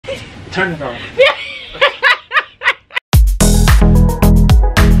Turn it on.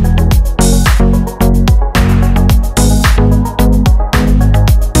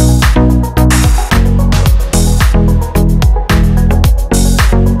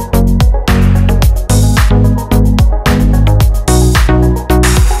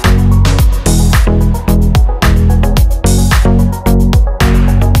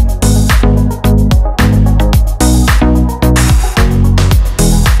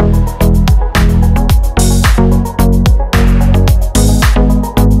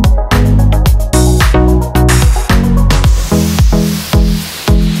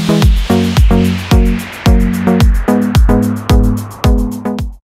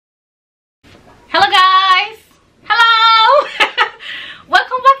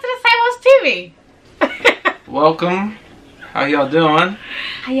 Welcome. How y'all doing?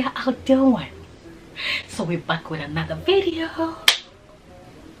 How y'all all doing? So we're back with another video.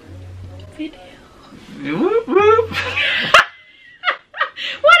 Whoop, whoop.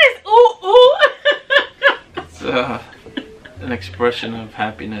 What is ooh ooh? It's an expression of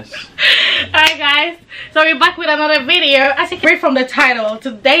happiness. Alright guys, so we're back with another video. As you can read from the title,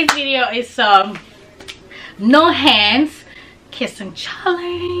 today's video is no hands kissing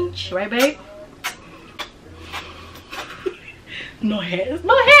challenge, right babe? No hands,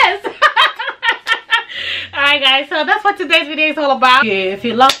 no hands. Alright guys, so that's what today's video is all about. If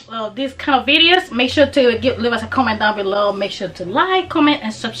you love these kind of videos, make sure to leave us a comment down below. Make sure to like, comment,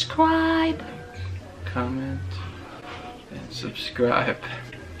 and subscribe. Comment and subscribe.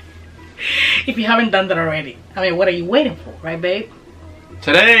 If you haven't done that already. I mean, what are you waiting for, right babe?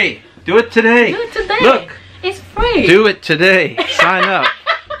 Today! Do it today! Do it today! Look! It's free! Do it today! Sign up!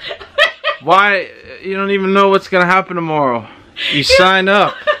 Why? You don't even know what's gonna happen tomorrow. You sign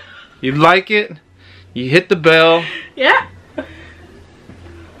up, you like it, you hit the bell, yeah,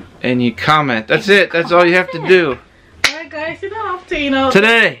 and you comment. That's it. That's all you have to do. Alright guys, you don't have to, you know.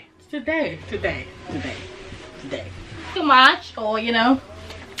 Today. Too much, or you know,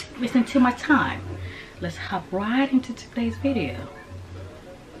 wasting too much time. Let's hop right into today's video.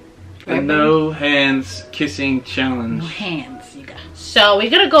 The no hands kissing challenge. No hands, you guys. So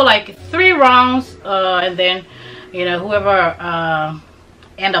we're gonna go like 3 rounds, and then, you know, whoever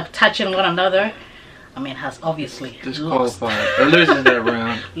end up touching one another, I mean, has obviously disqualified or loses that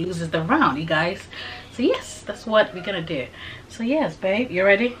round. Loses the round, you guys. So yes, that's what we're gonna do. So yes, babe, you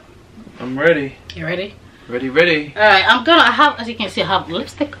ready? I'm ready. You ready? Ready, ready. All right, I have, as you can see, I have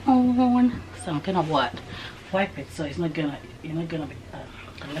lipstick on. So I'm gonna wipe it, so it's not gonna, you're not gonna be,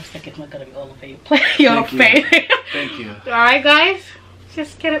 the lipstick is not gonna be all over your face. Thank you. All right, guys,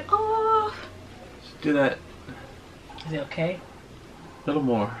 just get it off. Let's do that. Is it okay? A little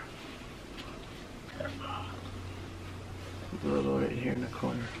more. A little right here in the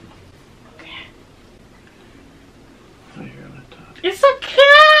corner. Okay. Right here on the top. It's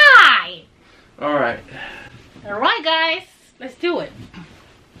okay. All right. All right, guys, let's do it.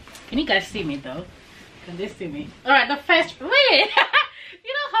 Can you guys see me though? Can they see me? All right, the first. Wait.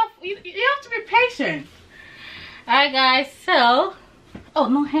 You know how you have to be patient. All right, guys. So, oh,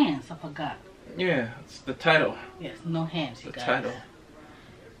 no hands. I forgot. Yeah, it's the title. Yes, no hands, you the guys. Title.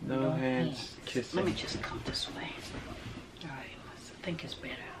 No hands kissing. Let me just come this way. All right, I think it's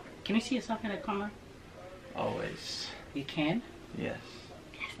better. Can you see yourself in the camera? Always. You can? Yes.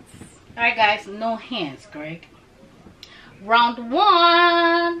 All right, guys, no hands, Greg. Round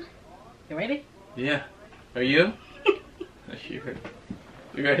 1. You ready? Yeah. Are you? You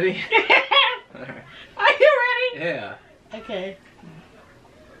ready? All right. Are you ready? Yeah. Okay.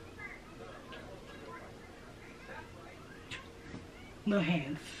 No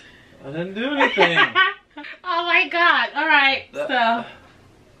hands. I didn't do anything. Oh my god. All right. So.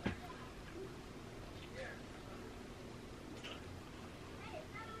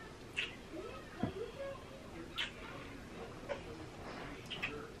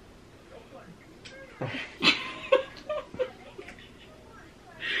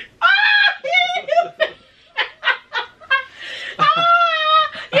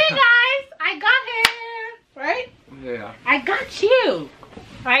 Yeah. I got you.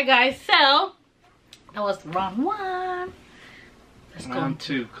 Alright guys, so that was round 1. Let's go. Round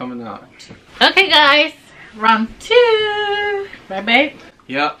 2 coming up. Okay guys, round 2. Right babe?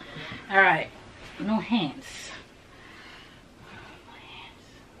 Yep. Alright. No hands.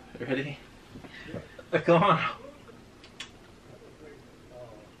 Ready? Come on.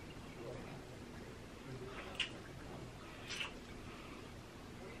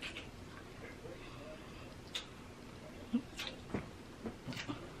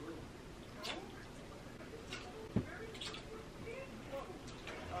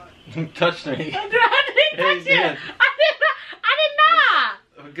 You touched me. I didn't touch you. I did not.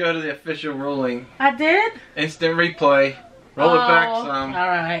 We'll go to the official ruling. I did? Instant replay. Roll it back some.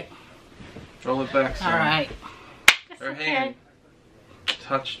 Alright. Roll it back some. Alright. Her hand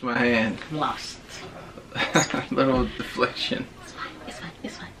touched my hand. Lost. Little deflection. It's fine.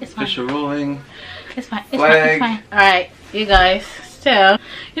 It's fine. It's fine. Official ruling. It's fine. It's Flag. fine. It's fine. Alright, you guys. So,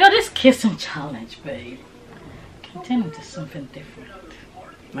 you know this kissing challenge, babe. Can turn into something different.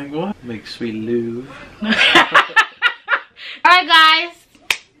 Like what? Big sweet Louvre. Alright, guys.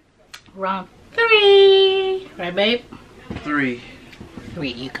 Round 3. Right, babe? 3. 3,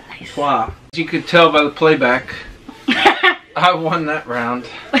 you guys. Wow. As you could tell by the playback, I won that round.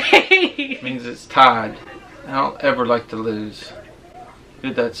 Means it's tied. I don't ever like to lose.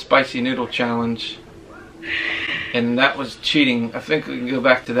 Did that spicy noodle challenge, and that was cheating. I think we can go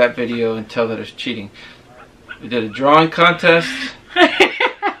back to that video and tell that it's cheating. We did a drawing contest.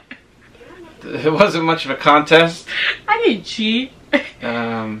 It wasn't much of a contest. I didn't cheat.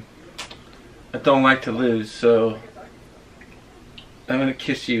 I don't like to lose, so I'm gonna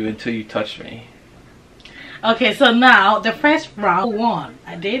kiss you until you touch me. Okay, so now the first round won.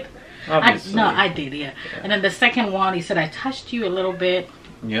 I did. Obviously. I did, yeah. And then the second one, he said I touched you a little bit.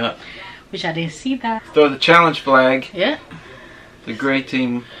 Yeah. Which I didn't see that. Throw the challenge flag. Yeah. The gray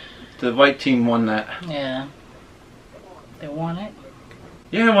team, the white team won that. Yeah. They won it.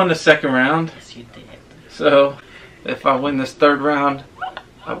 Yeah, I won the second round. Yes, you did. So, if I win this third round,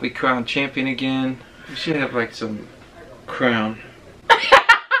 I'll be crowned champion again. We should have like some crown.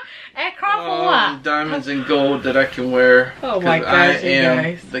 And crown for what? Diamonds and gold that I can wear. Oh my gosh, I you am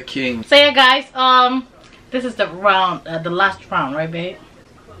guys. the king. So yeah, guys, this is the round, the last round, right, babe?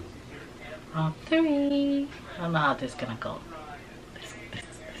 Round 3. I don't know how this is gonna go.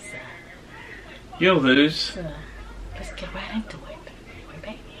 You'll lose. Let's get right into it. Right,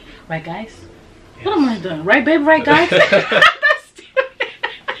 babe? Right, guys? Yes. What am I doing? Right, babe? Right, guys? That's stupid.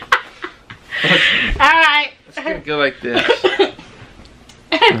 Alright. It's gonna go like this.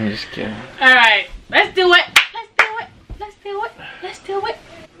 I'm just kidding. Alright. Let's do it. Let's do it. Let's do it. Let's do it.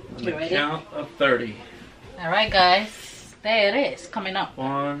 You ready? Count of 30. Alright, guys. There it is. Coming up.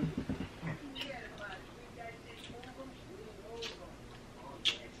 1.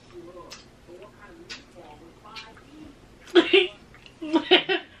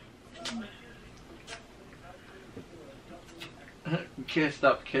 You can't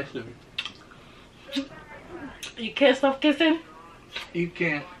stop kissing. You can't stop kissing? You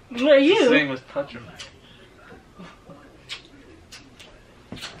can't. What are you? The same as touching.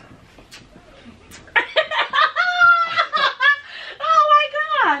 Oh my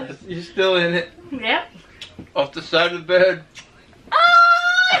god! You're still in it. Yep. Off the side of the bed. Oh!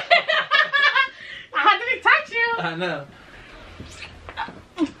 I didn't touch you. I know.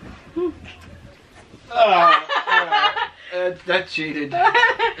 Oh, that cheated.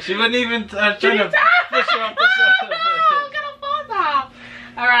 She wouldn't even trying to push her off the side of the bed. I'm gonna fall down.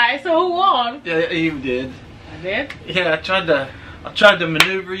 Alright, so who won? Yeah, you did. I did? Yeah, I tried to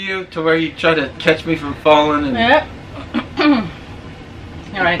maneuver you to where you tried to catch me from falling, and Yep.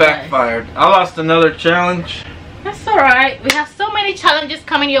 Alright, backfired. I lost another challenge. That's alright. We have so many challenges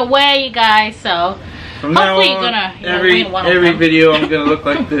coming your way, you guys, so From now hopefully on, you're gonna every win one of them. video I'm gonna look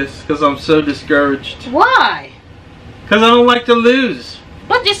like this because I'm so discouraged. Why? Because I don't like to lose.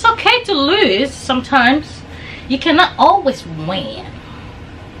 But it's okay to lose sometimes. You cannot always win.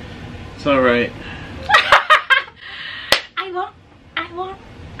 It's alright. I won. I won.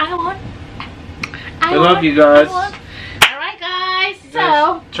 I won. I love you guys. Alright, guys. You So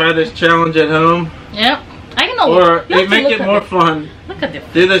guys try this challenge at home. yep. I know. Or you have to make look it at more fun. Look at the.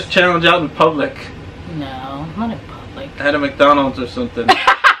 Do this challenge out in public. No, not in public. At a McDonald's or something.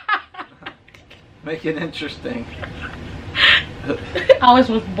 Make it interesting. Ours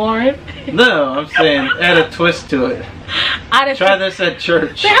was boring. No, I'm saying add a twist to it. Try this at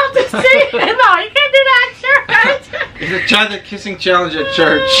church. They have to see it. No, you can't do that at church. Try the kissing challenge at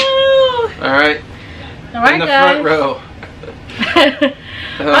church. Alright? Alright, in the guys. front row.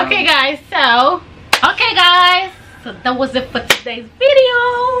 Okay, guys. So, so that was it for today's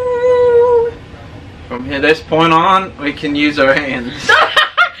video. From here, this point on, we can use our hands.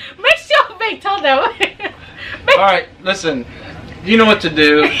 Make sure they tell them. Alright, listen. You know what to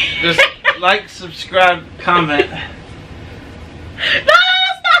do. Just like, subscribe, comment. No,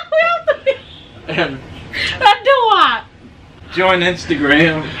 that's not what we have to do. And Do what? join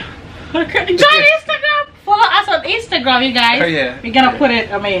Instagram. Okay. Join Instagram. Follow us on Instagram, you guys. Oh, yeah. We're gonna put it,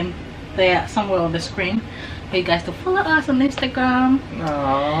 there, somewhere on the screen. For you guys to follow us on Instagram.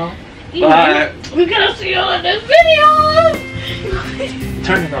 Aww. Yeah, Bye. we're gonna see you in this video.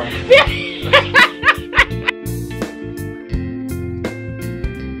 Turn it on.